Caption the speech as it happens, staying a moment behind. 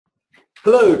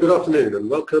Hello, good afternoon, and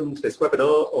welcome to this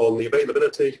webinar on the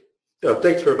availability of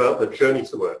data about the journey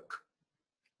to work.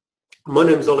 My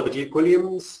name is Oliver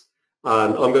Duke-Williams,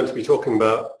 and I'm going to be talking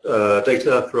about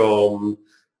data from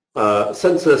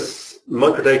census,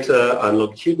 microdata and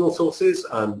longitudinal sources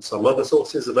and some other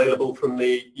sources available from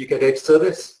the UK Data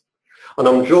Service. And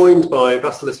I'm joined by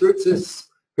Vasilis Routsis,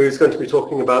 who's going to be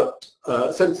talking about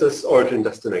census origin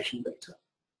destination data.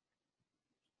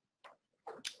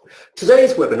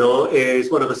 Today's webinar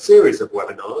is one of a series of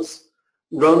webinars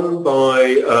run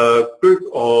by a group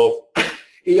of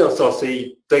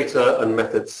ESRC data and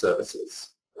methods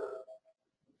services.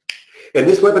 In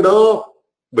this webinar,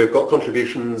 we've got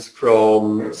contributions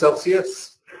from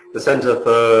Celsius, the Centre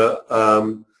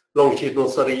for Longitudinal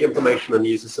Study Information and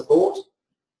User Support,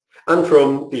 and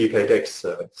from the UK Data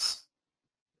Service.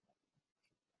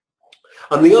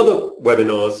 And the other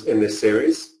webinars in this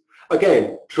series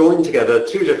again, join together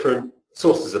two different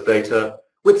sources of data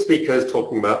with speakers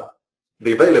talking about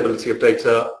the availability of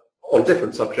data on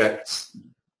different subjects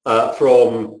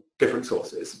from different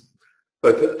sources.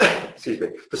 Both,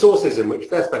 the sources in which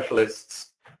they're specialists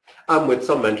and with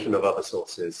some mention of other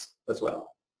sources as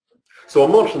well. So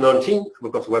on March the 19th,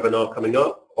 we've got a webinar coming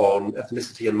up on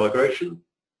ethnicity and migration.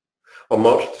 On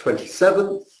March the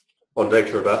 27th, on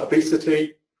data about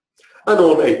obesity. And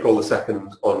on April the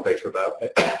 2nd on data about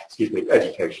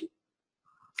education.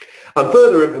 And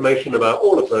further information about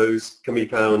all of those can be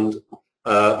found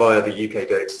via the UK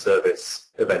Data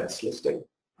Service events listing.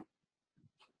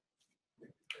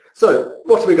 So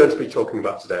what are we going to be talking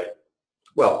about today?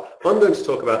 Well, I'm going to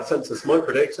talk about census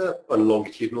microdata and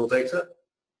longitudinal data,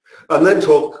 and then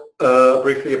talk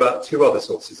briefly about two other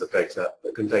sources of data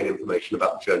that contain information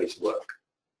about the journey to work.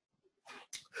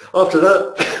 After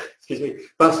that,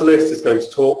 Vasilis is going to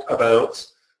talk about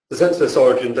the census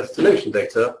origin destination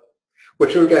data,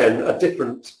 which are again a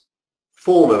different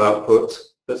form of output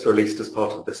that's released as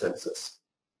part of the census.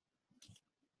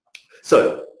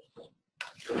 So,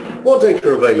 what data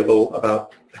are available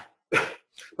about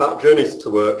journeys to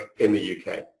work in the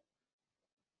UK?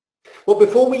 Well,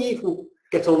 before we even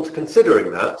get on to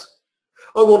considering that,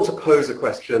 I want to pose a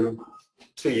question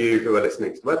to you who are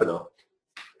listening to the webinar.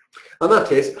 And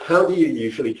that is, how do you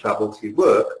usually travel to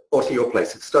work or to your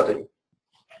place of study?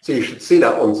 So you should see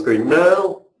that on screen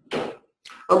now,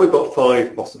 and we've got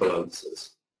 5 possible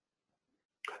answers.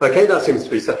 Okay, that seems to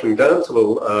be settling down, so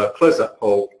we'll close that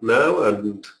poll now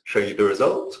and show you the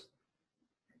result.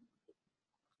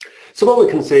 So what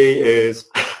we can see is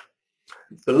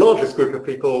the largest group of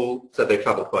people said they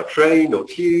travelled by train or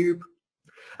tube,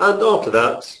 and after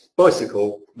that,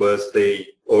 bicycle was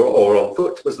or on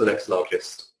foot was the next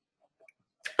largest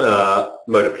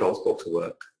mode of transport to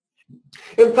work.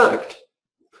 In fact,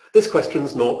 this question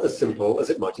is not as simple as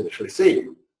it might initially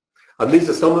seem. And these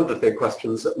are some of the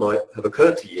questions that might have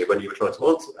occurred to you when you were trying to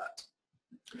answer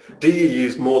that. Do you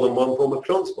use more than one form of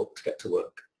transport to get to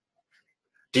work?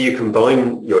 Do you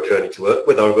combine your journey to work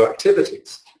with other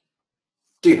activities?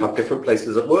 Do you have different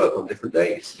places of work on different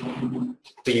days?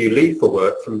 Do you leave for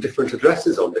work from different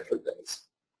addresses on different days?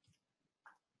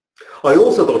 I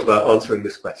also thought about answering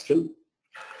this question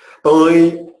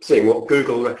by seeing what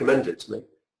Google recommended to me.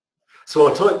 So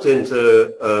I typed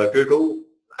into Google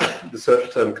the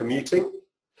search term commuting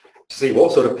to see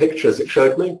what sort of pictures it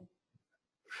showed me.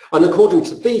 And according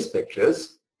to these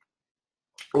pictures,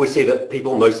 we see that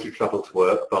people mostly travel to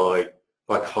work by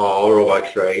car or by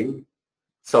train,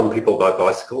 some people by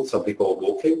bicycle, some people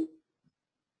walking.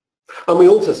 And we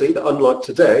also see that unlike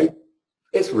today,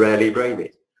 it's rarely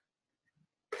rainy.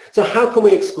 So how can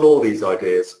we explore these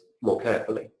ideas more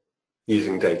carefully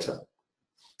using data?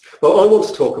 Well, I want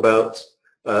to talk about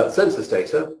census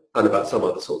data and about some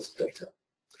other sorts of data.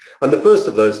 And the first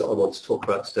of those that I want to talk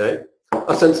about today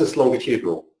are census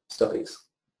longitudinal studies.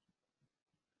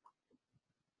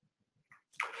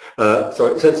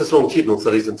 Census longitudinal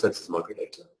studies and census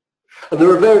microdata. And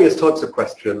there are various types of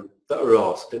questions that are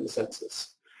asked in the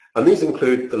census. And these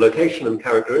include the location and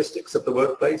characteristics of the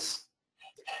workplace,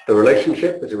 the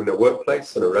relationship between a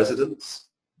workplace and a residence,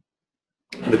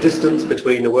 the distance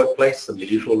between a workplace and the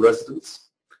usual residence,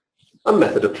 and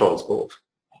method of transport,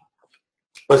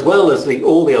 as well as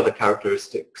all the other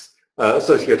characteristics,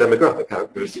 socio-demographic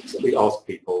characteristics that we ask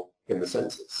people in the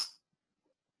census.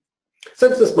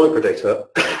 Census microdata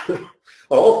are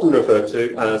often referred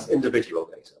to as individual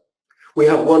data. We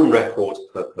have one record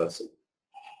per person.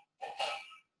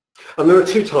 And there are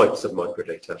two types of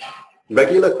microdata: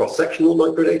 regular cross-sectional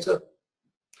microdata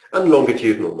and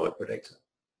longitudinal microdata.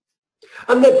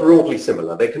 And they're broadly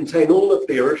similar. They contain all of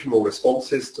the original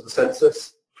responses to the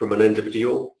census from an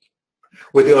individual,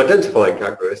 with the identifying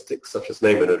characteristics such as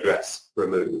name and address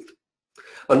removed,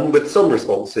 and with some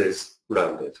responses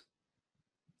rounded.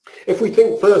 If we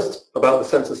think first about the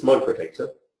census microdata,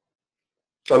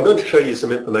 I'm going to show you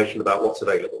some information about what's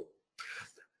available.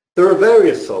 There are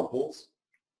various samples,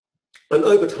 and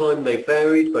over time they've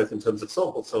varied both in terms of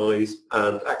sample size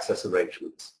and access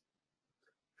arrangements.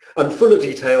 And fuller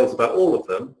details about all of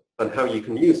them and how you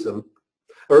can use them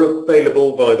are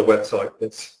available via the website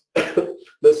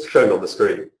that's shown on the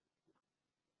screen.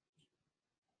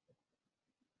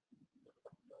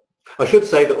 I should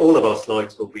say that all of our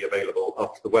slides will be available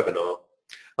after the webinar,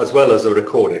 as well as a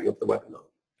recording of the webinar.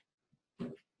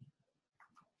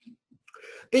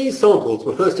 These samples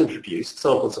were first introduced,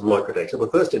 samples of microdata were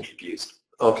first introduced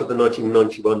after the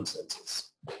 1991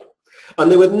 census,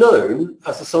 and they were known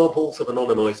as the samples of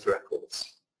anonymized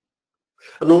records.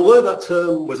 And although that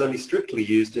term was only strictly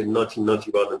used in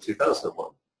 1991 and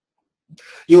 2001,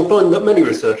 you'll find that many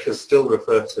researchers still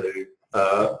refer to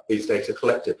these data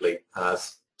collectively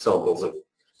as samples of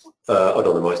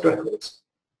anonymized records.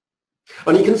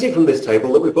 And you can see from this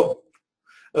table that we've got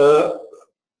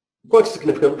quite a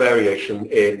significant variation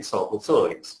in sample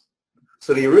size.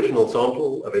 So the original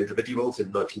sample of individuals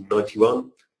in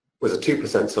 1991 was a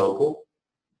 2% sample.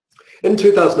 In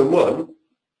 2001,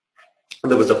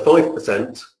 there was a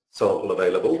 5% sample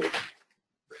available,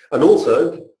 and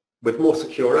also, with more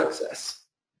secure access,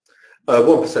 a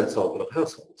 1% sample of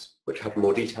households, which have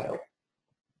more detail.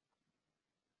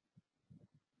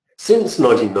 Since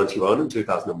 1991 and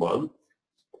 2001,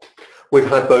 we've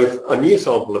had both a new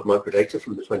sample of microdata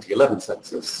from the 2011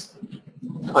 census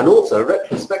and also,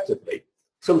 retrospectively,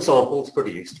 some samples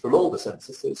produced from older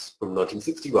censuses from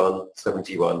 1961,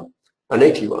 71 and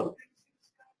 81.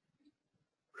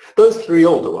 Those three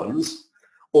older ones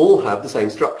all have the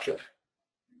same structure.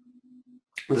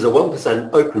 There's a 1%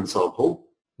 open sample,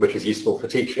 which is useful for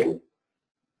teaching,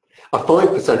 a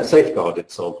 5%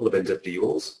 safeguarded sample of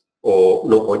individuals, or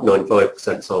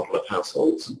 0.95% sample of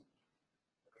households,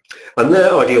 and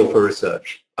they're ideal for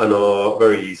research and are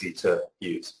very easy to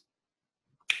use.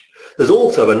 There's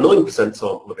also a 9%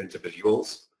 sample of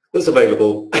individuals that's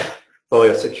available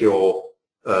via secure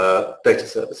data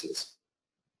services.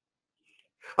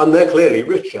 And they're clearly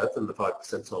richer than the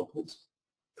 5% samples,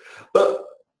 but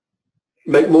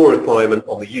make more requirement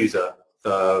on the user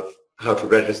of how to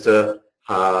register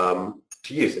to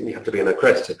use it. You have to be an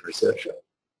accredited researcher.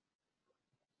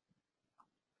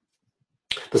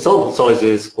 The sample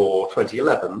sizes for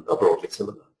 2011 are broadly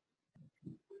similar.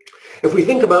 If we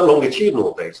think about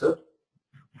longitudinal data,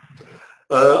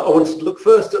 I wanted to look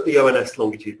first at the ONS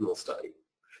Longitudinal Study.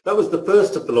 That was the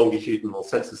first of the longitudinal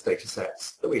census data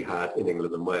sets that we had in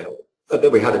England and Wales,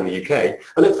 that we had in the UK,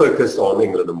 and it focused on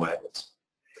England and Wales.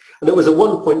 And it was a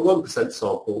 1.1%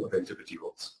 sample of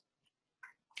individuals.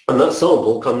 And that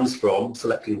sample comes from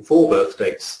selecting 4 birth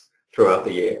dates throughout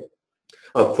the year.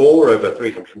 4 over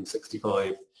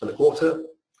 365 and a quarter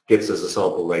gives us a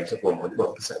sample rate of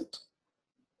 1.1%.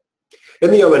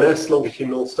 In the ONS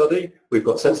Longitudinal Study, we've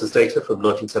got census data from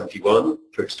 1971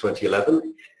 through to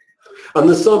 2011, and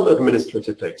there's some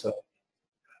administrative data,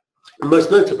 and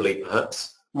most notably,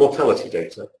 perhaps, mortality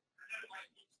data.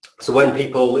 So when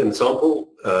people in the sample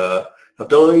have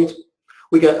died,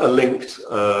 we get a linked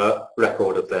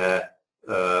record of their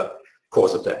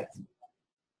cause of death.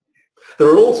 There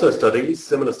are also studies,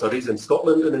 similar studies in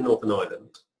Scotland and in Northern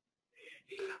Ireland.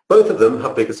 Both of them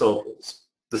have bigger samples.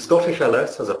 The Scottish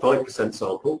LS has a 5%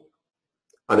 sample,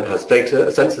 and it has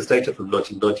census data from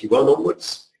 1991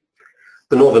 onwards.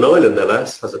 The Northern Ireland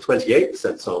LS has a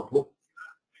 28% sample,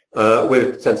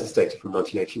 with census data from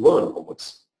 1981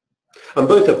 onwards. And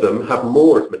both of them have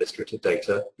more administrative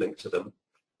data linked to them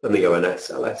than the ONS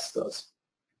LS does.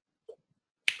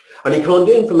 And you can find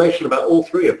information about all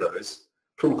three of those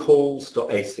from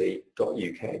calls.ac.uk.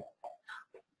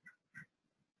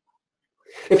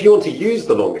 If you want to use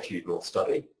the longitudinal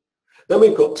study, then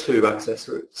we've got 2 access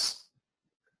routes.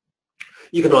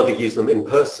 You can either use them in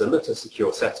person at a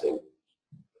secure setting,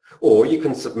 or you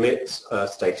can submit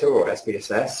Stata or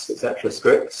SPSS, etc.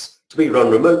 scripts to be run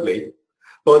remotely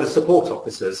by the support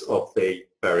officers of the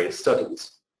various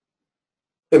studies.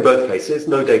 In both cases,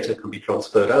 no data can be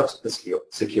transferred out of the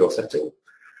secure setting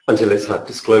until it's had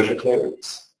disclosure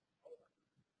clearance.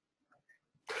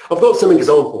 I've got some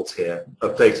examples here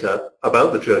of data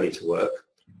about the journey to work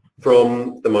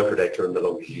from the microdata and the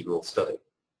longitudinal study.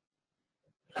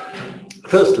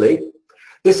 Firstly,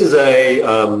 this is a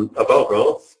bar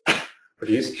graph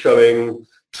produced showing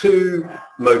 2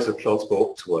 modes of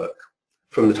transport to work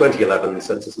from the 2011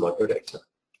 census microdata.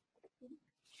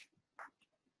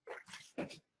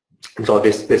 So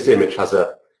this image has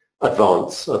a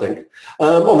advance, I think.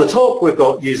 On the top, we've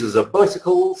got users of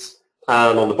bicycles,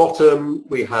 and on the bottom,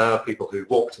 we have people who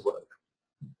walk to work.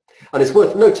 And it's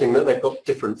worth noting that they've got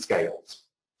different scales.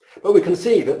 But we can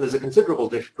see that there's a considerable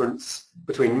difference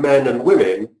between men and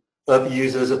women of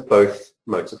users of both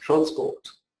modes of transport.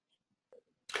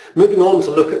 Moving on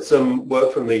to look at some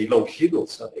work from the longitudinal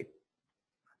study.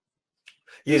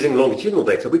 Using longitudinal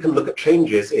data, we can look at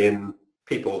changes in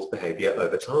people's behaviour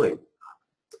over time.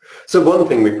 So one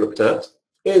thing we've looked at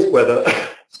is whether,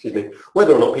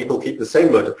 whether or not people keep the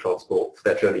same mode of transport for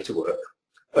their journey to work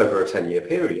over a 10-year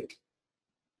period.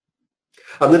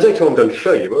 And the data I'm going to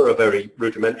show you are a very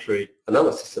rudimentary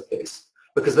analysis of this,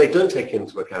 because they don't take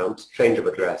into account change of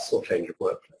address or change of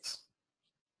workplace.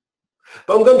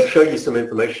 But I'm going to show you some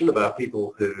information about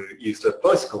people who used a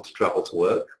bicycle to travel to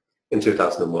work in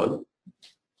 2001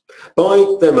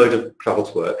 by their mode of travel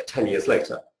to work 10 years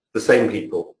later, the same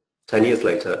people 10 years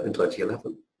later in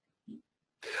 2011.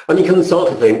 And you can start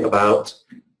to think about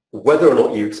whether or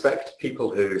not you expect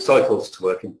people who cycled to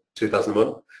work in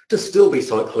 2001 to still be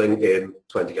cycling in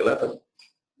 2011.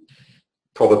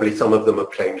 Probably some of them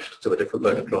have changed to a different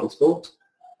mode of transport,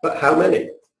 but how many?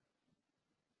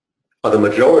 Are the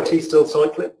majority still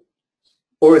cycling,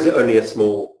 or is it only a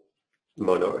small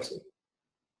minority?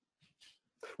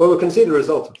 Well, we can see the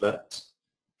result of that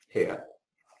here.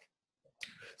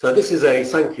 So this is a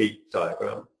Sankey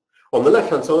diagram. On the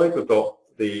left-hand side, we've got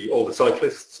all the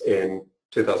cyclists in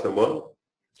 2001,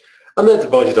 and they're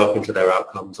divided up into their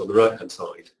outcomes on the right-hand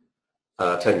side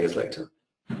 10 years later.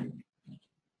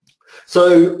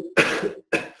 So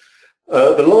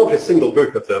the largest single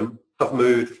group of them have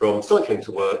moved from cycling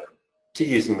to work to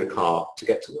using the car to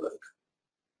get to work.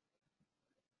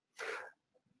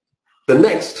 The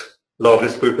next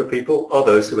largest group of people are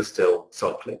those who are still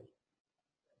cycling.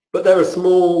 But they're a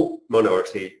small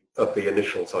minority of the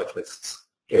initial cyclists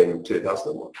in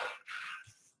 2001.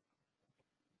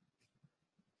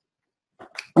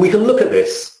 We can look at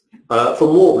this for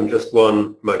more than just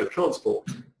one mode of transport.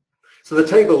 So the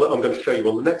table that I'm going to show you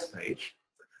on the next page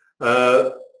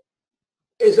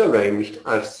is arranged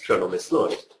as shown on this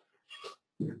slide.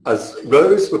 As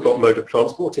rows, we've got mode of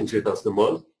transport in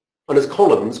 2001, and as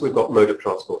columns, we've got mode of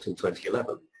transport in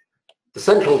 2011. The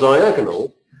central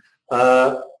diagonal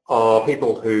are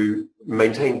people who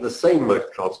maintained the same mode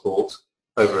of transport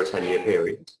over a 10-year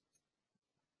period.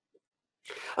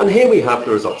 And here we have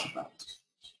the result of that.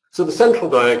 So the central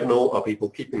diagonal are people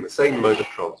keeping the same mode of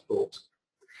transport.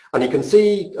 And you can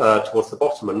see towards the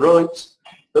bottom and right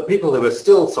that people who are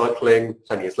still cycling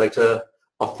 10 years later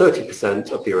are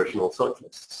 30% of the original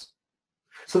cyclists.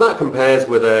 So that compares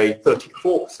with a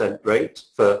 34% rate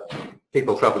for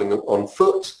people travelling on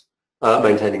foot,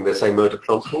 maintaining the same mode of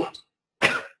transport.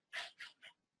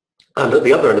 And at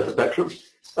the other end of the spectrum,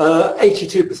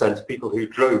 82% of people who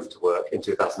drove to work in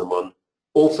 2001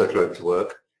 also drove to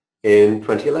work in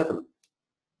 2011.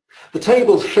 The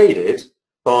table's shaded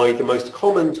by the most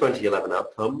common 2011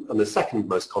 outcome and the second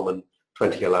most common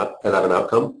 2011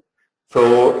 outcome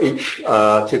for each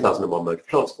 2001 mode of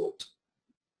transport.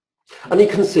 And you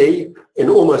can see in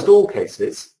almost all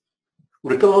cases,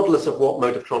 regardless of what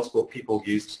mode of transport people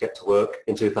used to get to work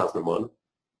in 2001,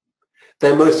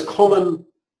 their most common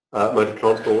mode of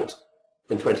transport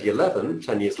in 2011,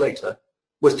 10 years later,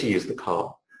 was to use the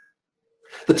car.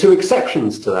 The two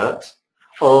exceptions to that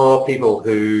are people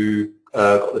who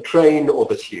got the train or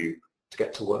the tube to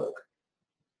get to work.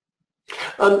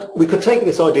 And we could take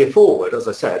this idea forward, as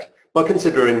I said, by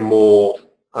considering more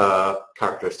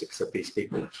characteristics of these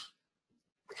people.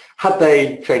 Had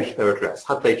they changed their address?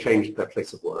 Had they changed their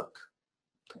place of work?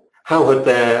 How had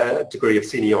their degree of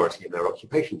seniority in their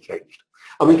occupation changed?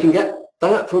 And we can get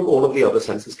that from all of the other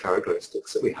census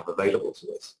characteristics that we have available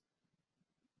to us.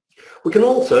 We can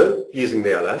also, using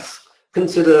the LS,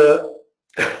 consider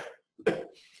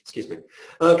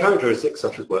characteristics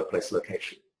such as workplace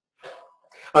location.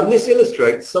 And this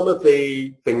illustrates some of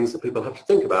the things that people have to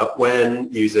think about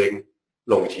when using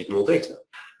longitudinal data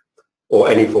or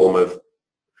any form of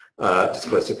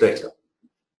disclosive data.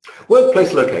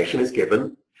 Workplace location is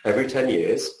given every 10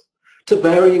 years to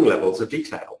varying levels of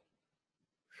detail.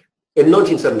 In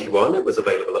 1971, it was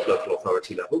available at local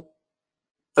authority level,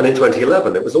 and in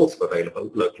 2011, it was also available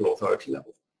at local authority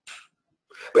level.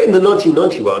 But in the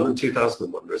 1991 and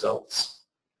 2001 results,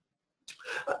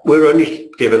 we're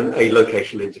only given a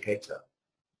location indicator.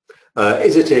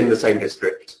 Is it in the same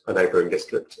district, a neighbouring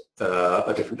district,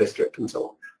 a different district, and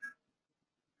so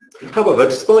on. However,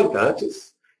 despite that,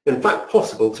 it's in fact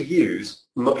possible to use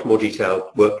much more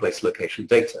detailed workplace location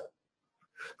data.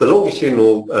 The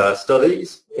longitudinal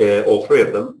studies, all three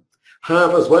of them,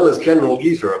 have, as well as general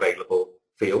user available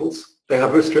fields, they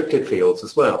have restricted fields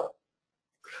as well.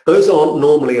 Those aren't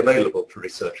normally available for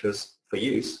researchers for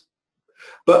use,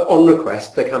 but on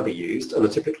request they can be used and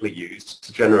are typically used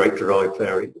to generate derived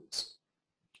variables.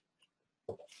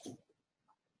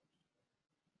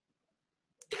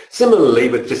 Similarly,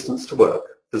 with distance to work,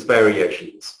 there's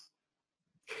variations.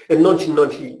 In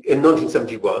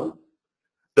 1971,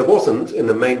 there wasn't in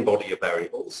the main body of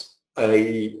variables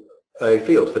a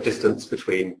field for distance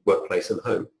between workplace and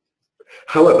home.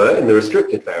 However, in the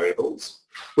restricted variables,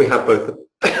 we have both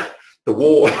the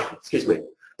ward,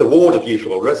 the ward of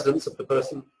usual residence of the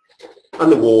person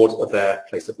and the ward of their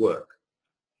place of work.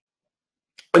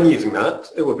 And using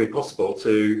that, it would be possible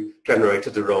to generate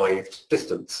a derived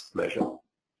distance measure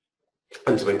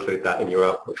and to include that in your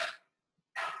output.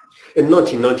 In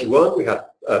 1991, we had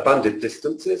banded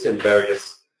distances in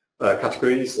various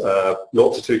categories, 0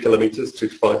 to 2 kilometres, 2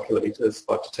 to 5 kilometres,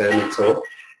 5 to 10, and so on.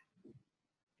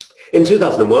 In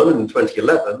 2001 and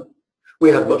 2011, we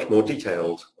had much more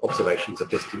detailed observations of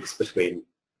distance between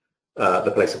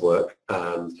the place of work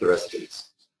and the residence.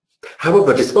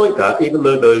 However, despite that, even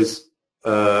though those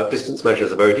distance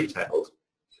measures are very detailed,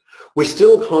 we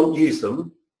still can't use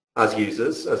them as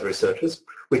users, as researchers.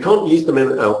 We can't use them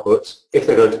in output if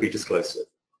they're going to be disclosive.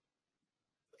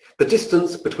 The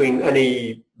distance between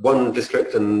any one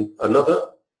district and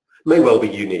another may well be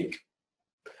unique,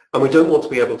 and we don't want to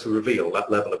be able to reveal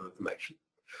that level of information.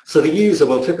 So the user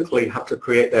will typically have to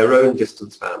create their own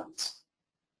distance bands.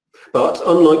 But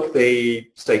unlike the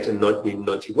state in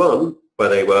 1991, where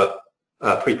they were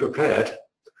pre-prepared,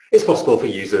 it's possible for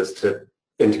users to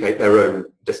indicate their own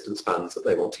distance bands that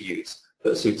they want to use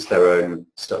that suits their own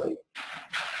study.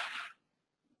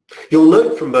 You'll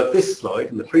note from both this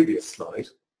slide and the previous slide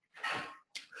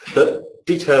that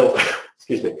details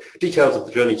of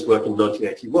the journey to work in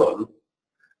 1981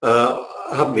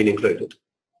 haven't been included.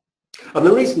 And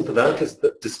the reason for that is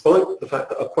that despite the fact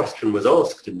that a question was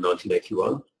asked in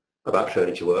 1981 about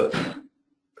journey to work,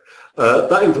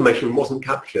 that information wasn't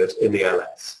captured in the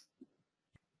LS.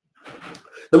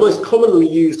 The most commonly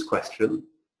used question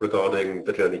regarding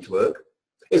the journey to work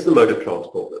is the mode of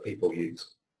transport that people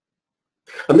use.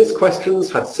 And these questions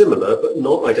had similar but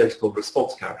not identical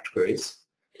response categories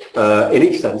in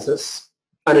each census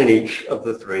and in each of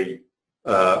the 3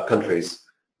 countries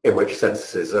in which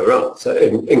censuses are run. So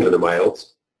in England and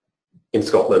Wales, in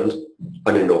Scotland,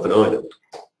 and in Northern Ireland.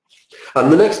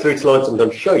 And the next 3 slides I'm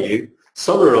going to show you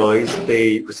summarise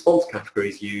the response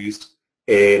categories used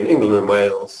in England and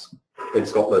Wales, in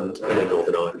Scotland, and in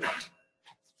Northern Ireland.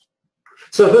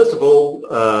 So first of all,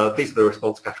 these are the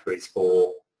response categories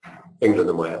for England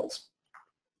and Wales.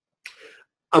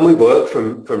 And we work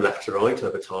from left to right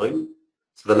over time.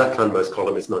 So the left-handmost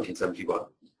column is 1971.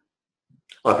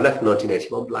 I've left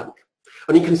 1981 blank.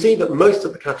 And you can see that most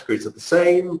of the categories are the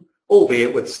same,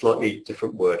 albeit with slightly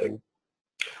different wording.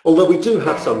 Although we do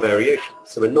have some variations.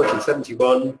 So in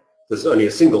 1971, there's only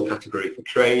a single category for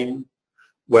train,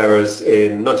 whereas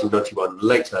in 1991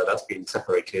 later, that's been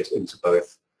separated into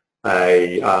both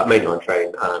a mainline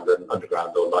train and an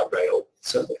underground or light rail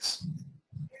service.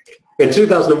 In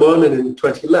 2001 and in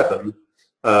 2011,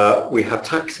 we have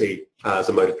taxi as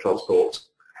a mode of transport,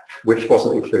 which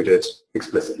wasn't included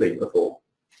explicitly before.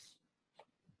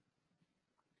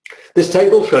 This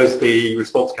table shows the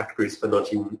response categories for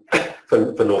Northern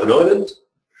Ireland.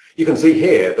 You can see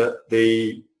here that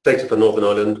the data for Northern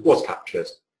Ireland was captured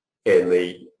in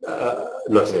the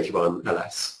 1981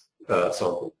 LS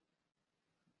sample.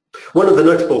 One of the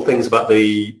notable things about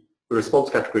the response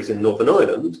categories in Northern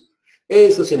Ireland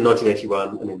is that in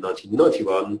 1981 and in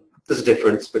 1991, there's a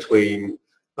difference between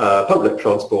public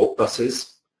transport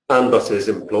buses and buses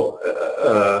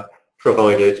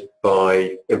provided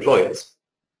by employers.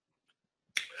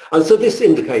 And so this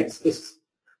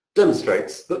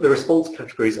demonstrates that the response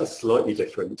categories are slightly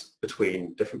different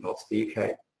between different parts of the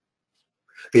UK.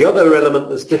 The other element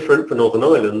that's different for Northern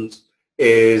Ireland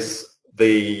is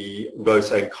the row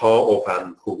saying car or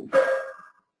van pool.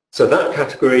 So that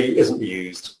category isn't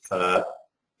used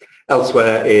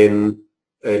elsewhere in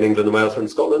England and Wales or in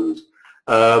Scotland.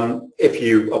 If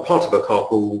you are part of a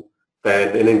carpool,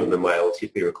 then in England and Wales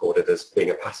you'd be recorded as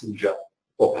being a passenger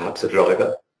or perhaps a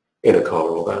driver in a car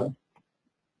or van.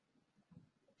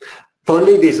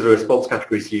 Finally, these are the response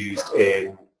categories used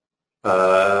in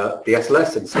the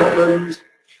SLS in Scotland,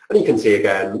 and you can see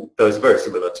again those are very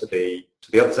similar to the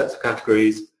other sets of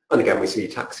categories, and again we see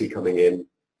taxi coming in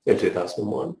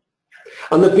 2001.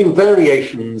 And there have been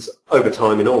variations over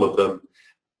time in all of them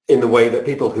in the way that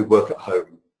people who work at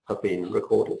home have been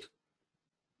recorded.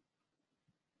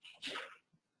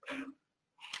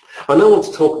 I now want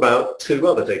to talk about 2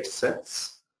 other data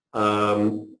sets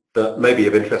that may be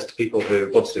of interest to people who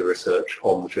want to do research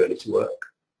on the journey to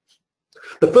work.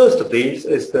 The first of these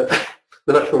is the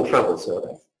National Travel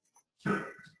Survey.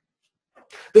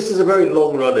 This is a very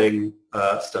long-running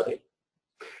study.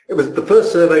 The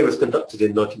first survey was conducted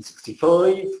in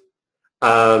 1965,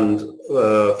 and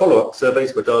follow-up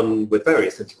surveys were done with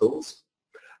various intervals.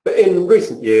 But in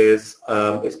recent years,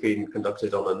 it's been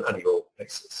conducted on an annual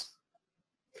basis.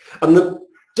 And the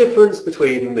difference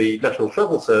between the National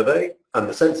Travel Survey and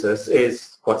the census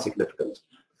is quite significant.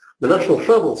 The National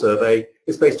Travel Survey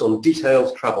is based on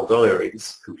detailed travel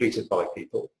diaries completed by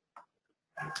people,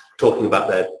 talking about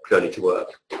their journey to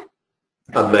work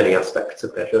and many aspects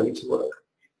of their journey to work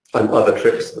and other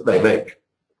trips that they make.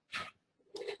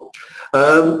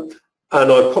 And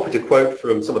I've copied a quote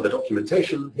from some of the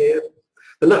documentation here.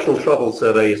 The National Travel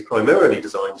Survey is primarily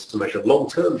designed to measure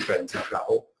long-term trends in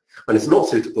travel and is not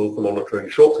suitable for monitoring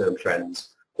short-term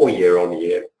trends or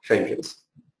year-on-year changes.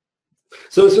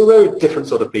 So it's a very different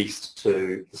sort of beast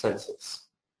to the census.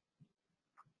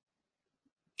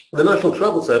 The National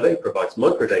Travel Survey provides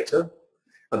microdata,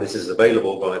 and this is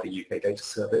available via the UK Data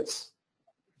Service.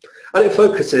 And it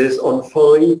focuses on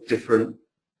 5 different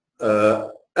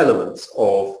elements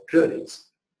of journeys: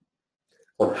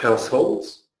 on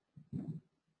households,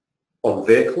 on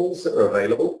vehicles that are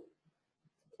available,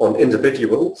 on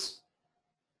individuals,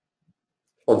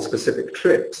 on specific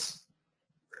trips,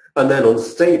 and then on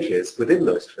stages within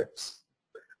those trips.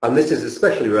 And this is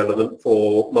especially relevant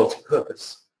for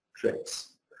multi-purpose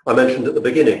trips. I mentioned at the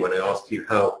beginning when I asked you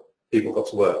how people got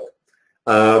to work,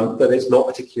 that it's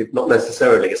not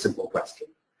necessarily a simple question.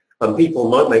 And people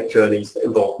might make journeys that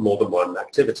involve more than one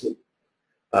activity.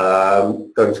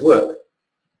 Going to work,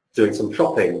 doing some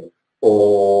shopping,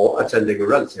 or attending a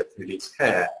relative who needs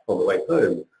care on the way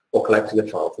home, or collecting a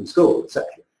child from school, etc.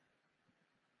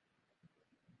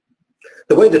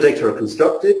 The way the data are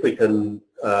constructed, we can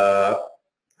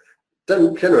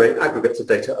then generate aggregates of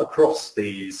data across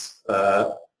these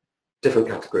different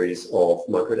categories of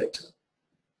microdata.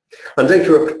 And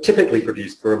data are typically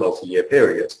produced for a multi-year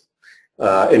period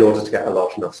in order to get a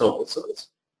large enough sample size.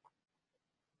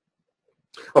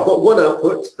 I've got one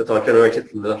output that I generated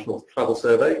from the National Travel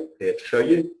Survey here to show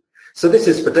you. So this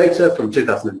is for data from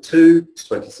 2002 to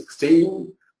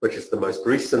 2016, which is the most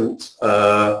recent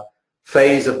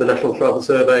phase of the National Travel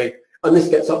Survey, and this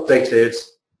gets updated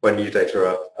when new data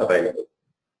are available.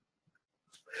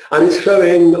 And it's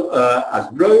showing as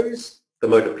rows the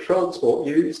mode of transport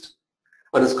used,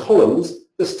 and as columns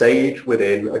the stage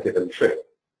within a given trip.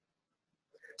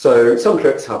 So some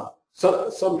trips have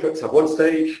one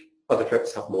stage, other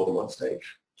trips have more than one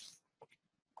stage.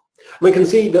 We can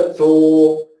see that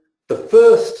for the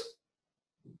first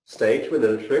stage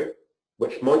within a trip,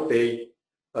 which might be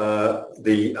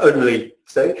the only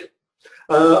stage,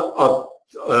 I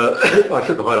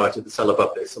should have highlighted the cell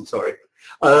above this, I'm sorry.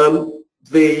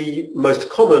 The most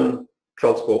common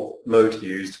transport mode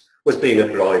used was being a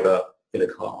driver in a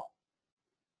car.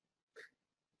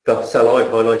 The cell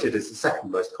I've highlighted is the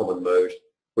second most common mode,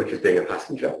 which is being a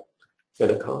passenger in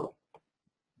a car.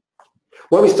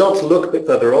 When we start to look a bit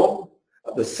further on,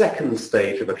 at the second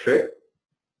stage of a trip,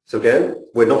 so again,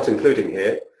 we're not including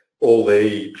here all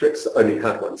the trips that only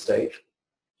had one stage,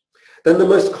 then the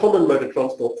most common mode of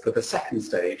transport for the second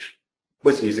stage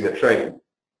was using a train.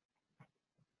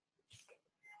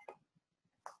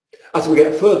 As we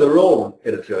get further on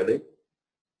in a journey,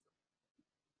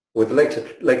 with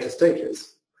later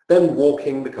stages, then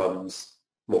walking becomes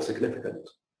more significant.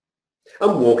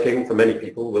 And walking, for many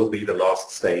people, will be the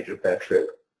last stage of their trip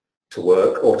to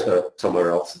work or to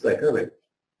somewhere else that they're going.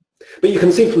 But you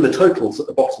can see from the totals at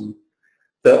the bottom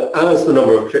that as the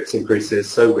number of trips increases,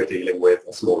 so we're dealing with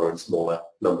a smaller and smaller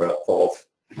number of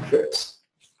trips.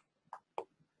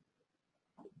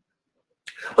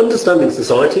 Understanding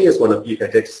Society is one of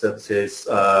UK Data Services'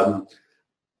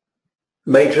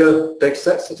 major data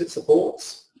sets that it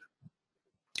supports.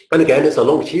 And again, it's a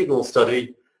longitudinal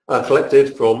study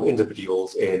collected from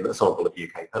individuals in a sample of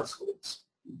UK households.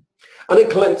 And it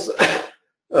collects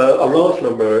a large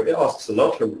number, it asks a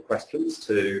large number of questions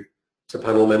to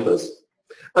panel members.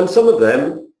 And some of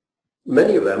them,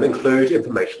 many of them, include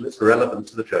information that's relevant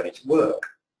to the journey to work.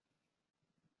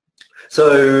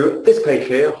 So this page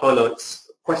here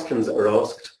highlights questions that are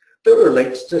asked that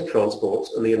relate to transport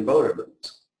and the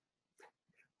environment.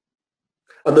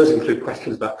 And those include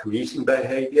questions about commuting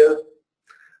behaviour,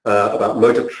 about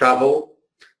mode of travel,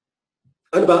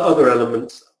 and about other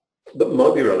elements that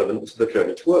might be relevant to the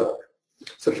journey to work,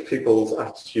 such as people's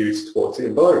attitudes towards the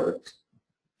environment.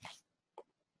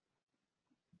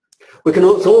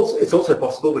 It's also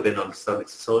possible within Understanding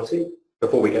Society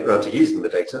before we get around to using the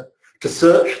data, to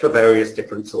search for various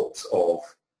different sorts of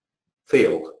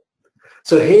field.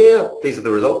 So here, these are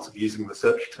the results of using the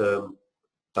search term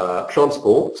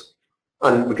transport,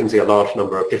 and we can see a large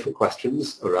number of different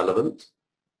questions are relevant.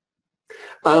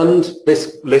 And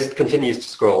this list continues to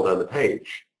scroll down the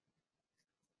page.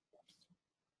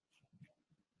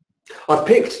 I've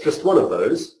picked just one of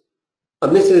those,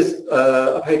 and this is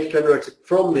a page generated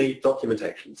from the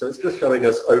documentation, so it's just showing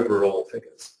us overall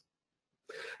figures.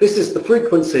 This is the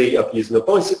frequency of using a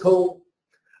bicycle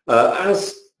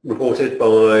as reported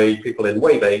by people in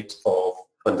Wave 8 of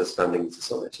Understanding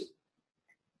Society.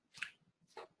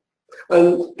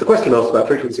 And the question asks about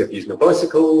frequency of using a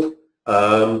bicycle,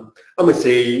 and we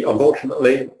see,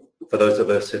 unfortunately, for those of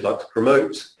us who'd like to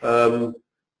promote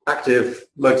active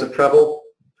modes of travel,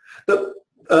 that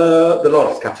the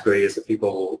largest category is that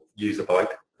people use a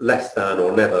bike less than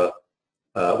or never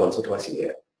once or twice a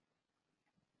year.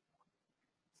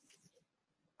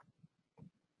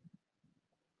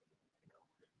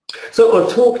 So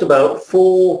I've talked about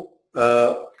four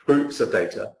groups of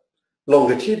data: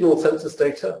 longitudinal census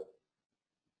data,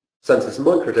 census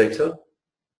microdata,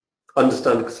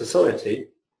 Understanding Society,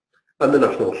 and the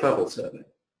National Travel Survey.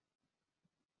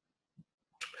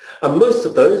 And most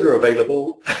of those are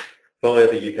available via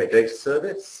the UK Data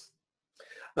Service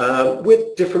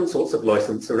with different sorts of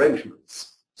license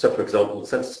arrangements. So for example,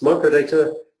 census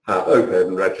microdata have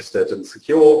open, registered and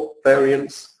secure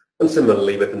variants, and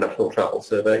similarly with the National Travel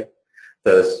Survey,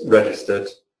 there's registered,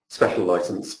 special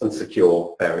license and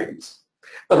secure variants.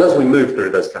 And as we move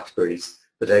through those categories,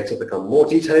 the data become more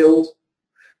detailed,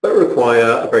 but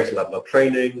require a greater level of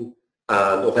training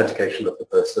and authentication of the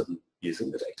person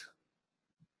using the data.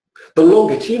 The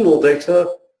longitudinal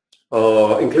data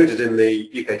are included in the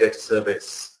UK Data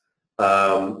Service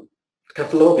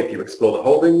catalogue if you explore the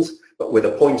holdings, but with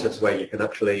a pointer to where you can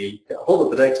actually get a hold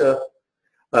of the data.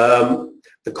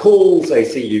 The CALLS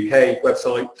AC UK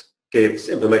website gives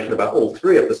information about all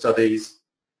three of the studies,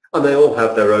 and they all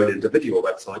have their own individual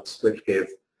websites which give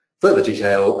further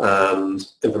detail and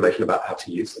information about how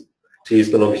to use them. To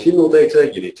use the longitudinal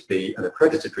data, you need to be an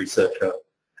accredited researcher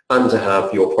and to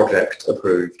have your project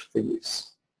approved for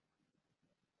use.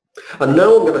 And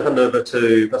now I'm going to hand over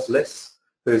to Vasilis,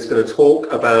 who's going to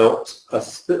talk about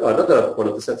another one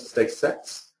of the census data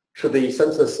sets, to the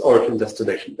census origin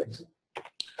destination data.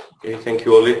 Okay, thank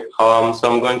you, Oli. So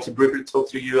I'm going to briefly talk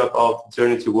to you about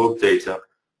journey to work data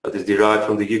that is derived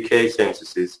from the UK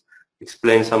censuses,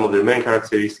 explain some of the main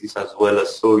characteristics, as well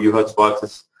as show you how to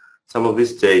access some of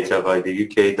this data by the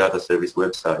UK Data Service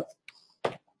website.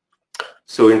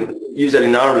 So usually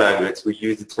in our language, we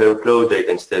use the term flow data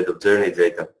instead of journey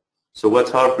data. So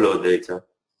what are flow data?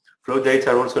 Flow data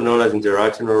are also known as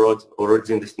interaction or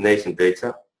origin destination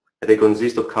data, and they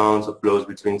consist of counts of flows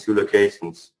between two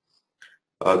locations.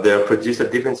 They are produced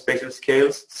at different spatial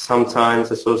scales, sometimes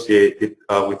associated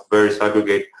with various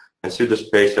aggregate and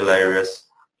pseudo-spatial areas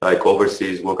like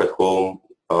overseas, work at home,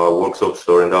 workshop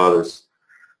store, and others.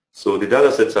 So the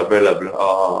data sets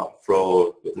available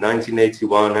from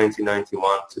 1981,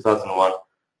 1991, 2001,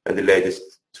 and the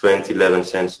latest 2011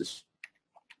 census.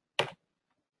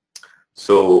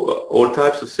 So all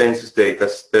types of census data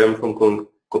stem from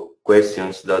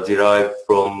questions that derive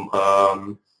from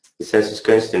the census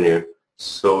questionnaire.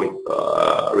 So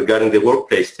regarding the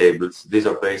workplace tables, these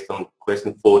are based on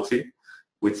question 40,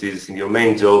 which is in your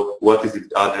main job, what is the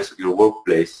address of your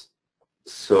workplace?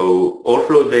 So all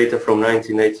flow data from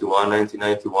 1981,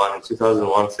 1991, and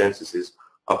 2001 censuses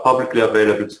are publicly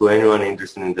available to anyone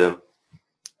interested in them.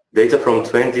 Data from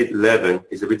 2011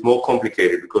 is a bit more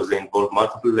complicated because they involve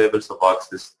multiple levels of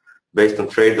access based on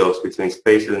trade-offs between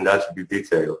spatial and attribute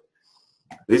detail.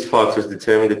 These factors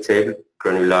determine the table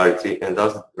granularity and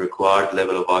thus the required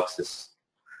level of access.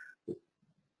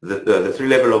 The three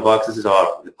levels of accesses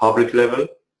are the public level,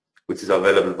 which is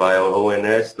available via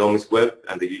ONS, Longitudinal Web,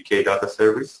 and the UK Data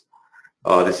Service.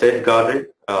 The safeguarding,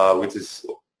 which is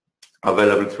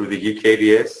available through the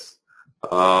UKDS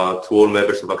to all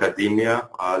members of academia,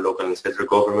 local and central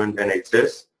government,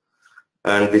 NHS.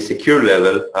 And the secure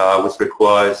level, which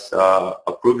requires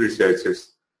approved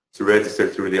researchers to register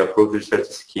through the approved research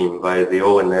scheme via the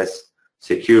ONS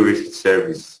Secure Research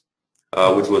Service,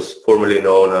 which was formerly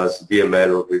known as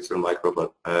VML or Virtual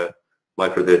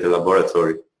Microdata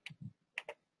Laboratory.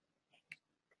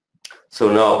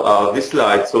 So now this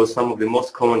slide shows some of the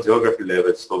most common geography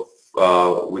levels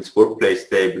of which workplace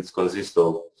tables consist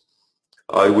of.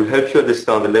 It will help you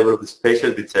understand the level of the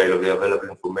spatial detail of the available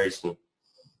information.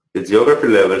 The geography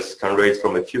levels can range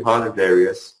from a few hundred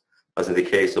areas, as in the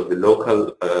case of the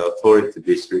local authority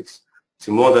districts,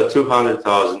 to more than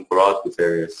 200,000 for output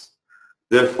areas.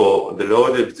 Therefore, the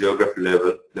lower the geography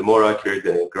level, the more accurate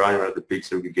and granular the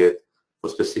picture we get for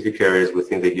specific areas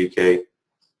within the UK.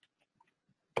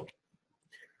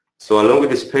 So along with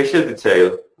the spatial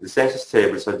detail, the census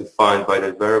tables are defined by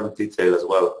the variable detail as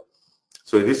well.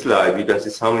 So in this slide, you can see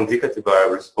some indicative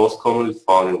variables most commonly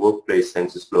found in workplace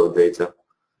census flow data.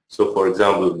 So for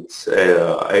example, it's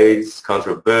age,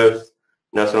 country of birth,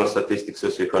 national statistics,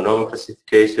 socioeconomic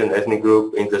classification, ethnic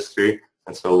group, industry,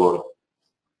 and so on.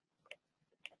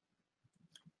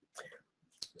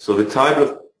 So the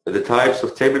types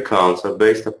of table counts are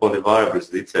based upon the variables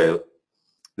detail.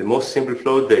 The most simple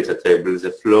flow data table is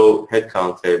a flow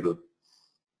headcount table.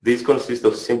 These consist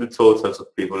of simple totals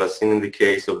of people as seen in the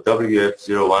case of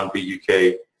WF01B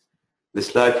UK. The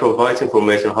slide provides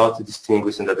information on how to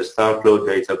distinguish and understand flow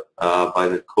data by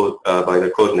their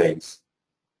code names.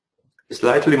 A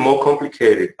slightly more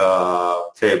complicated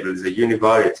table is a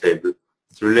univariate table.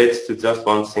 It relates to just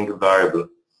one single variable.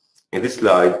 In this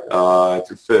slide, it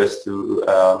refers to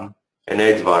an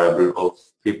age variable of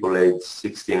people aged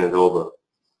 16 and over.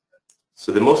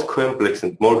 So the most complex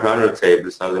and more granular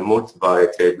tables are the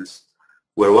multivariate tables,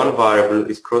 where one variable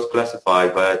is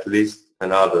cross-classified by at least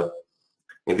another.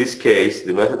 In this case,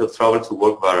 the method of travel to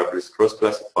work variable is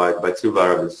cross-classified by two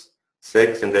variables,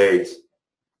 sex and age.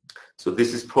 So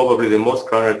this is probably the most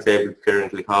granular table we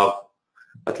currently have,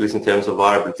 at least in terms of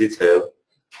variable detail.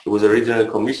 It was originally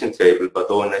a commission table, but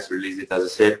ONS released it as a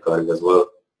safeguard as well.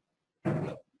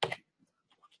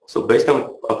 So based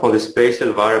upon the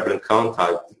spatial, variable, and count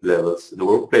type levels, the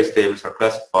workplace tables are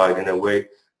classified in a way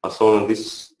as shown on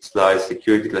this slide's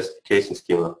security classification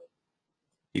schema.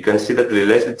 You can see that the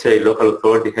less detailed local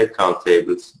authority headcount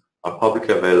tables are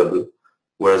publicly available,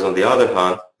 whereas on the other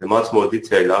hand, the much more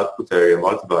detailed output area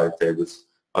multivariate tables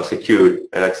are secured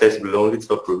and accessible only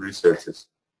to approved researchers.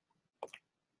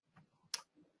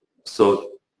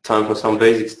 So time for some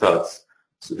basic stats.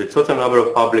 So the total number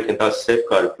of public and thus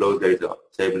safeguarded flow data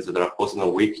tables that are posted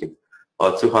on Wiki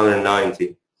are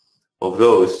 290. Of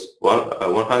those,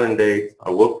 108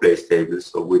 are workplace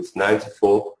tables, of which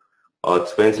 94 are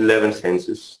 2011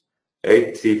 census,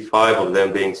 85 of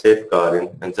them being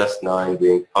safeguarding, and just 9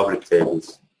 being public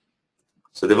tables.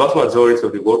 So the vast majority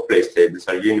of the workplace tables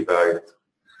are univariate.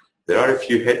 There are a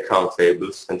few headcount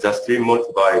tables and just 3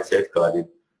 multivariate safeguarded,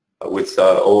 which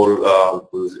are all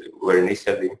were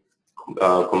initially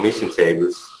commission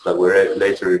tables that were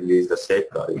later released as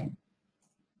safeguarding.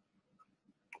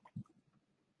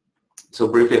 So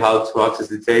briefly, how to access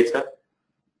the data.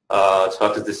 To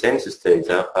access the census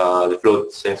data, the flow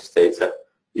census data,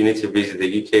 you need to visit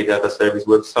the UK Data Service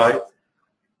website,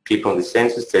 click on the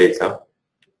census data,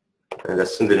 and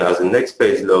as soon as the next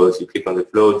page loads, you click on the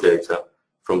flow data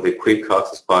from the quick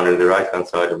access panel on the right-hand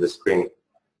side of the screen.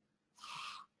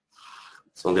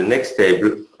 So on the next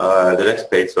table, the next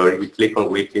page, you click on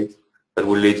Wiki, that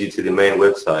will lead you to the main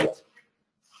website.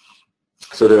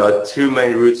 So there are 2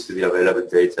 main routes to the available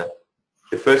data.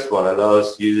 The first one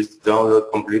allows users to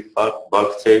download complete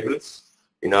bulk tables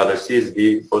in either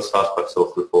CSV or SASPAC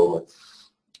software format.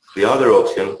 The other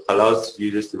option allows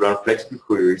users to run flexible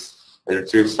queries and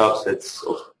retrieve subsets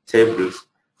of tables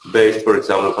based, for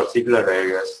example, on particular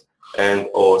areas and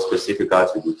or specific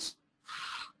attributes.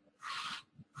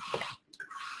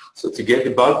 So to get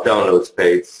the bulk downloads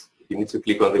page, you need to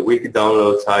click on the Wiki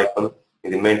Downloads icon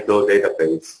in the main flow data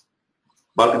page.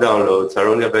 Bulk downloads are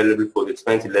only available for the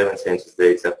 2011 census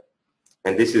data,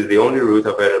 and this is the only route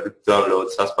available to download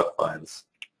SASPAC files.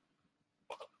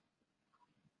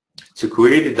 To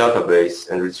query the database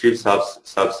and retrieve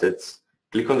subsets,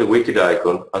 click on the Wiki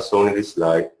icon as shown in this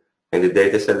slide, and the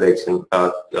data selection,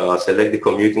 select the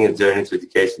commuting and journey to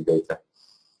education data.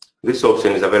 This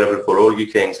option is available for all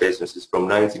UK censuses from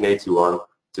 1981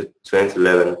 to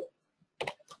 2011.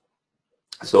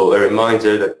 So a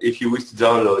reminder that if you wish to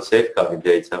download safeguarding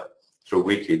data through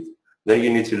Wiki, then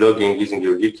you need to log in using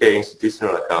your UK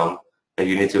institutional account, and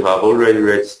you need to have already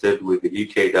registered with the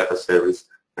UK Data Service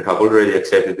and have already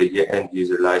accepted the end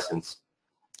user license.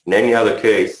 In any other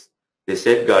case, the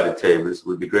safeguarded tables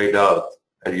will be grayed out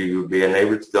and you will be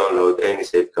unable to download any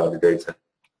safeguarded data.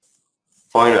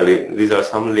 Finally, these are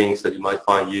some links that you might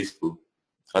find useful.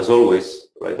 As always,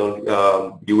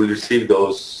 you will receive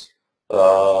those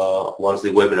once the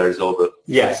webinar is over.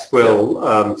 Yes,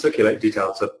 we'll circulate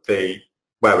details of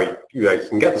where you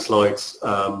can get the slides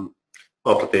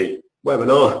after the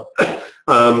webinar,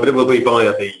 but it will be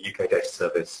via the UK Data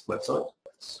Service website.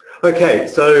 Okay,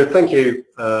 so thank you,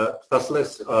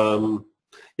 Vasilis.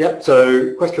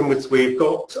 So question was, we've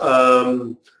got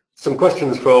some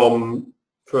questions from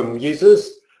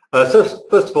users. So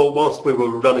first of all, whilst we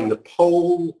were running the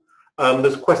poll,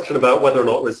 there's a question about whether or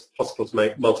not it was possible to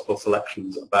make multiple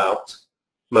selections about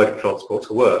mode of transport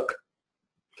to work.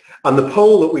 And the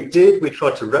poll that we did, we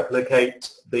tried to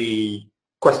replicate the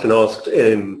question asked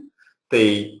in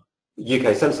the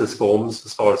UK census forms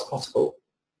as far as possible.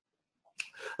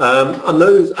 And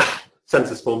those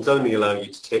census forms only allow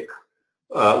you to tick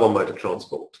one mode of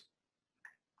transport.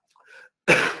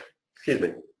 Excuse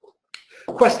me.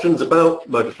 Questions about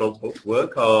mode of transport to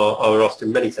work are asked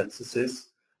in many censuses,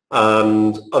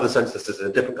 and other censuses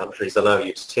in different countries allow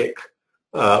you to tick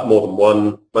more than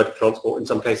one mode of transport in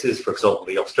some cases. For example,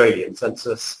 the Australian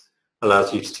census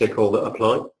allows you to tick all that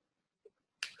apply.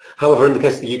 However, in the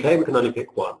case of the UK, we can only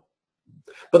pick one.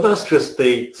 But that's just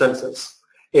the census.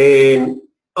 In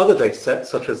other data sets,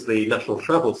 such as the National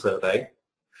Travel Survey,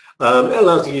 it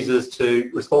allows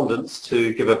respondents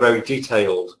to give a very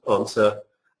detailed answer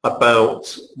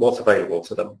about what's available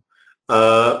to them,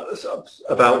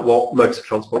 about what modes of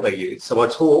transport they use. So I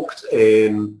talked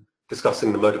in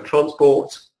discussing the mode of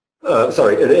transport,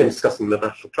 in discussing the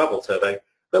National Travel Survey,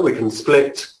 that we can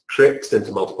split trips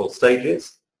into multiple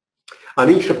stages. And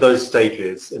each of those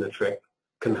stages in a trip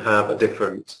can have a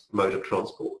different mode of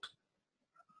transport.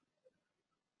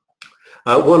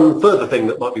 One further thing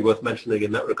that might be worth mentioning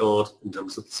in that regard in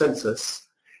terms of the census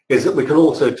is that we can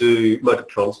also do mode of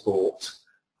transport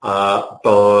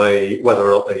by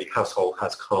whether or not a household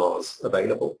has cars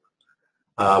available,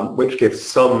 which gives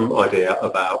some idea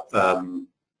about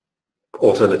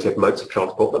alternative modes of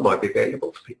transport that might be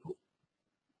available to people.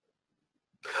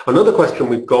 Another question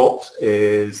we've got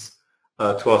is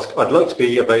to ask, I'd like to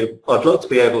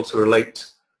be able to relate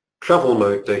travel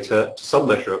mode data to some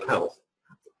measure of health.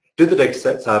 Do the data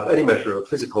sets have any measure of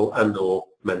physical and or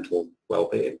mental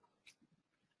well-being?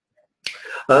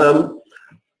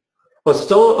 I'll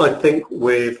start, I think,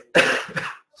 with,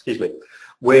 excuse me,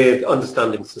 with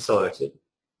understanding society.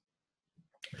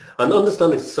 And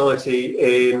understanding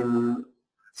society in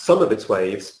some of its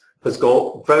waves has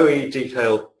got very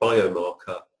detailed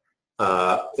biomarker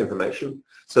information.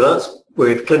 So that's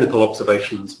with clinical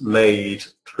observations made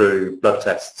through blood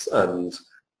tests and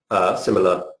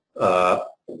similar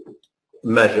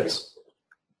measures.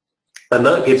 And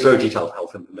that gives very detailed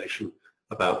health information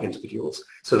about individuals.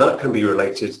 So that can be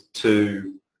related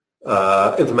to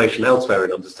information elsewhere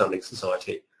in understanding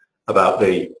society about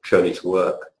the journey to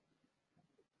work.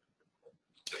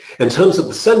 In terms of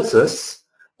the census,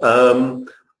 the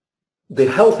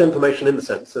health information in the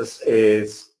census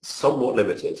is somewhat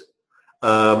limited.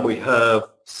 We have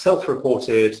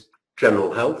self-reported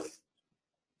general health,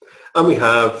 and we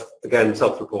have, again,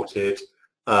 self-reported,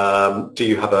 do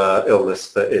you have an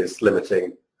illness that is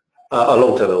limiting, a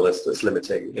long-term illness that's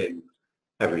limiting in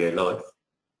everyday life.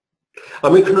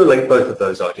 And we can relate both of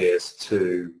those ideas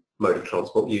to mode of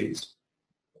transport used.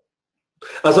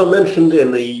 As I mentioned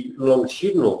in the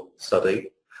longitudinal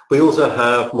study, we also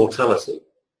have mortality.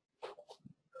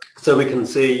 So we can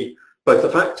see both the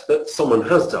fact that someone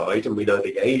has died, and we know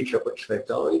the age at which they've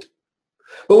died,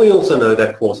 but we also know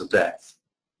their cause of death.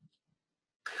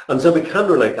 And so we can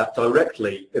relate that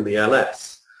directly in the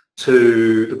LS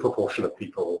to the proportion of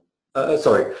people,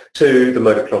 to the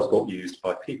mode of transport used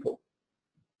by people.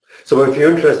 So if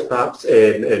you're interested perhaps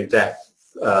in death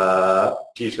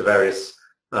due to various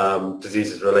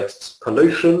diseases related to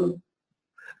pollution,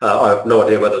 I have no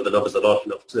idea whether the numbers are large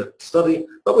enough to study,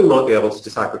 but we might be able to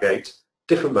disaggregate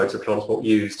different modes of transport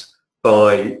used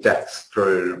by deaths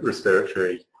through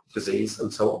respiratory disease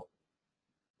and so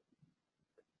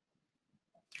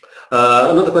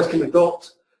on. Another question we've got,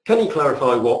 can you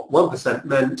clarify what 1%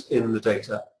 meant in the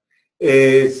data?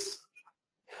 Is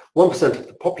 1% of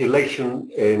the population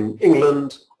in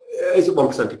England, is it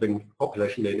 1% of the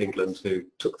population in England who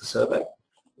took the survey?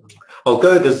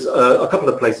 There's a couple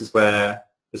of places where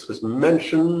this was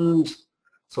mentioned,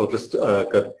 so I'll just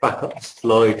go back up the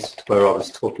slide to where I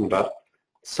was talking about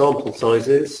sample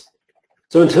sizes.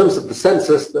 So in terms of the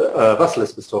census that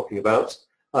Vasilis was talking about,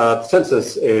 the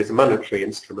census is a mandatory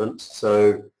instrument,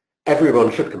 so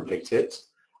everyone should complete it.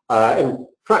 In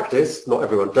practice, not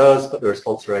everyone does, but the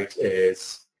response rate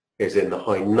is in the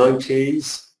high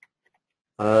 90s.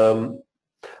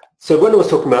 So when I was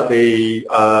talking about the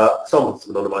samples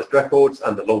of anonymized records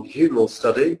and the longitudinal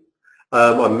study,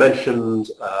 I mentioned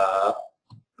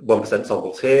 1%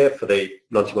 samples here for the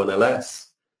 91LS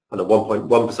and a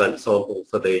 1.1% sample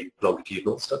for the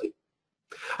longitudinal study.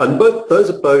 And those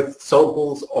are both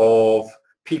samples of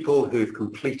people who've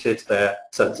completed their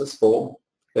census form,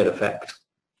 in effect.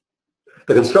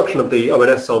 The construction of the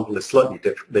ONS sample is slightly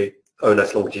different. The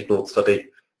ONS Longitudinal Study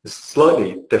is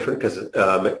slightly different because it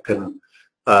can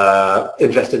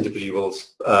ingest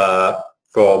individuals'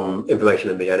 from information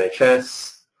in the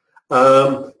NHS,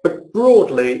 but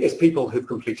broadly it's people who've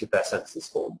completed their census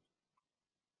form.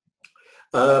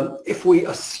 If we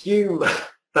assume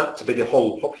that to be the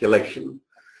whole population,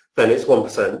 then it's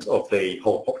 1% of the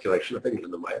whole population of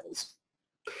England and Wales.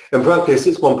 In practice,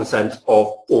 it's 1% of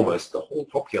almost the whole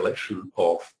population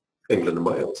of England and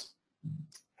Wales.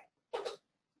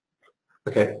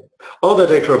 Okay. Are there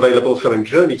data available showing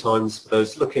journey times for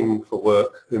those looking for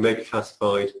work who may be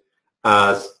classified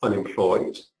as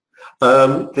unemployed? I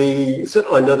know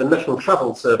the National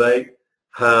Travel Survey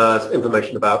has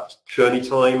information about journey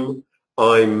time.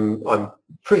 I'm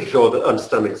pretty sure that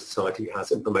Understanding Society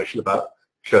has information about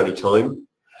journey time.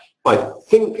 I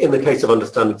think in the case of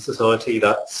Understanding Society,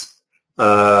 that's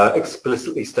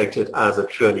explicitly stated as a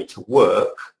journey to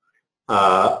work,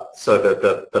 so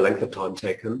that the length of time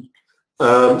taken.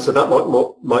 So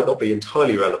that might not be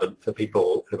entirely relevant for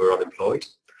people who are unemployed.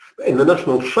 But in the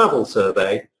National Travel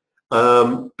Survey,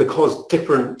 because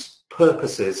different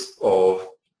purposes of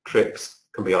trips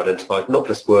can be identified, not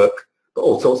just work, but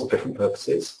all sorts of different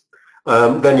purposes,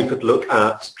 then you could look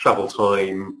at travel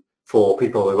time for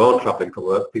people who aren't travelling for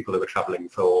work, people who are travelling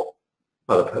for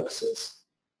other purposes.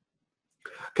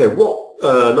 Okay,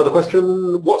 another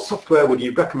question, what software would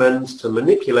you recommend to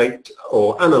manipulate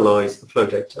or analyse the flow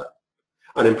data?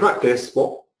 And in practice,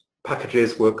 what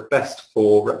packages work best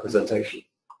for representation?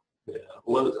 Yeah.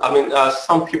 Well, I mean,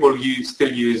 some people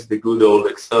still use the good old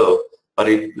Excel, but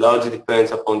it largely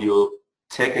depends upon your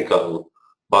technical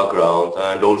background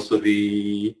and also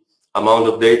the amount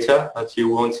of data that you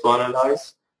want to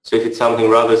analyze. So if it's something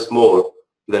rather small,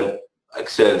 then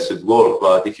Excel should work.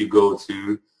 But if you want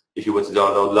to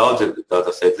download larger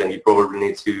data sets, then you probably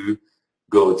need to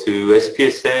go to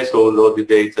SPSS or load the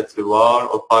data through R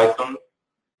or Python.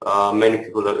 Many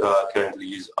people currently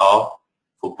use R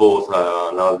for both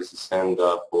analysis and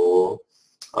for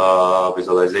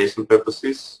visualization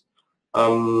purposes.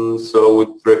 So I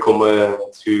would recommend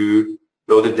to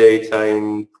load the data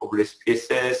in probably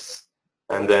SPSS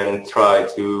and then try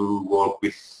to work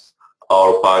with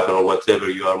R, Python, or whatever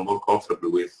you are more comfortable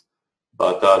with.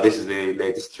 But this is the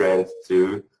latest trend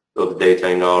to load the data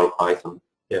in R or Python.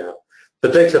 Yeah, the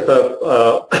data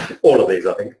for all of these,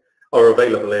 I think, are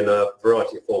available in a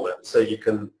variety of formats, so you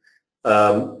can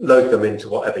load them into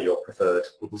whatever your preferred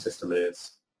system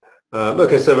is.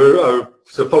 Okay, so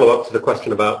follow up to the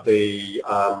question about the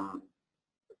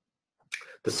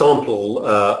sample,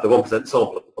 the 1%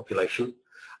 sample of the population.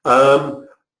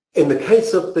 In the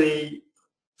case of the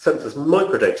census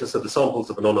microdata, so the samples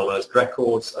of anonymized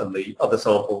records and the other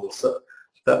samples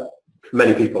that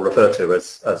many people refer to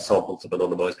as samples of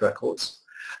anonymized records,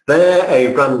 they're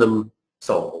a random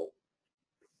sample.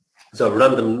 So a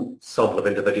random sample of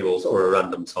individuals or a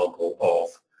random sample of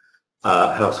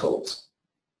households.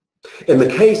 In the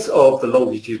case of the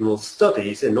longitudinal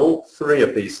studies, in all three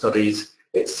of these studies,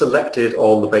 it's selected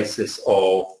on the basis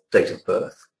of date of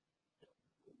birth.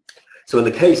 So in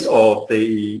the case of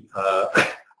the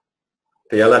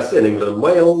LS in England and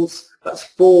Wales, that's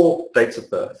 4 dates of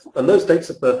birth, and those dates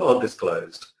of birth aren't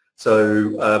disclosed. So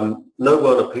no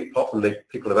one, apart from the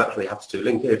people who actually have to do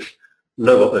linkage,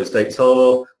 know what those dates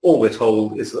are. All we're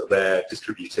told is that they're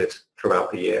distributed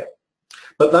throughout the year.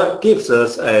 But that gives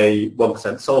us a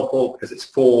 1% sample because it's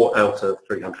 4 out of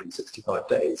 365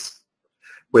 days.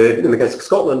 In the case of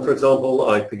Scotland, for example,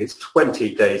 I think it's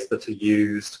 20 days that are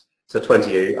used, so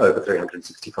 20 over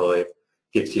 365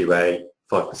 gives you a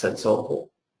 5% sample.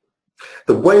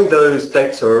 The way those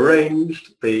dates are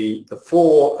arranged, the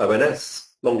 4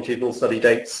 ONS Longitudinal Study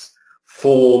dates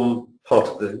form part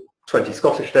of the 20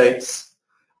 Scottish dates,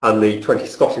 and the 20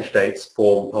 Scottish dates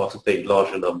form part of the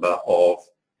larger number of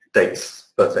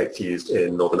birth dates used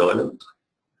in Northern Ireland.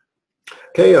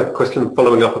 Okay, a question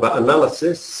following up about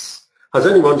analysis. Has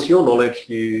anyone, to your knowledge,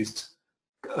 used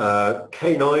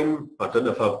K9, I don't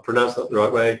know if I've pronounced that the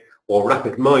right way, or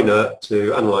Rapid Miner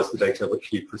to analyse the data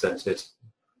which you presented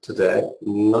today?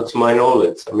 Not to my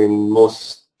knowledge. I mean,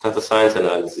 most data science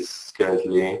analysis is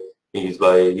currently used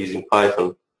by using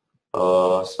Python.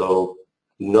 So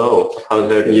no, I haven't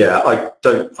heard of it. Yeah,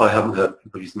 I haven't heard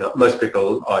people using that. Most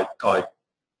people I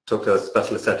talk to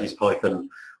specialists that use Python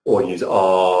or use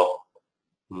R.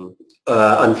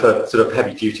 And for sort of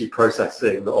heavy-duty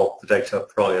processing of the data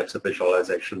prior to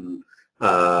visualization,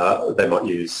 they might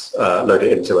use load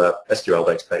it into a SQL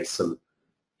database and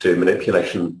do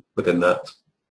manipulation within that.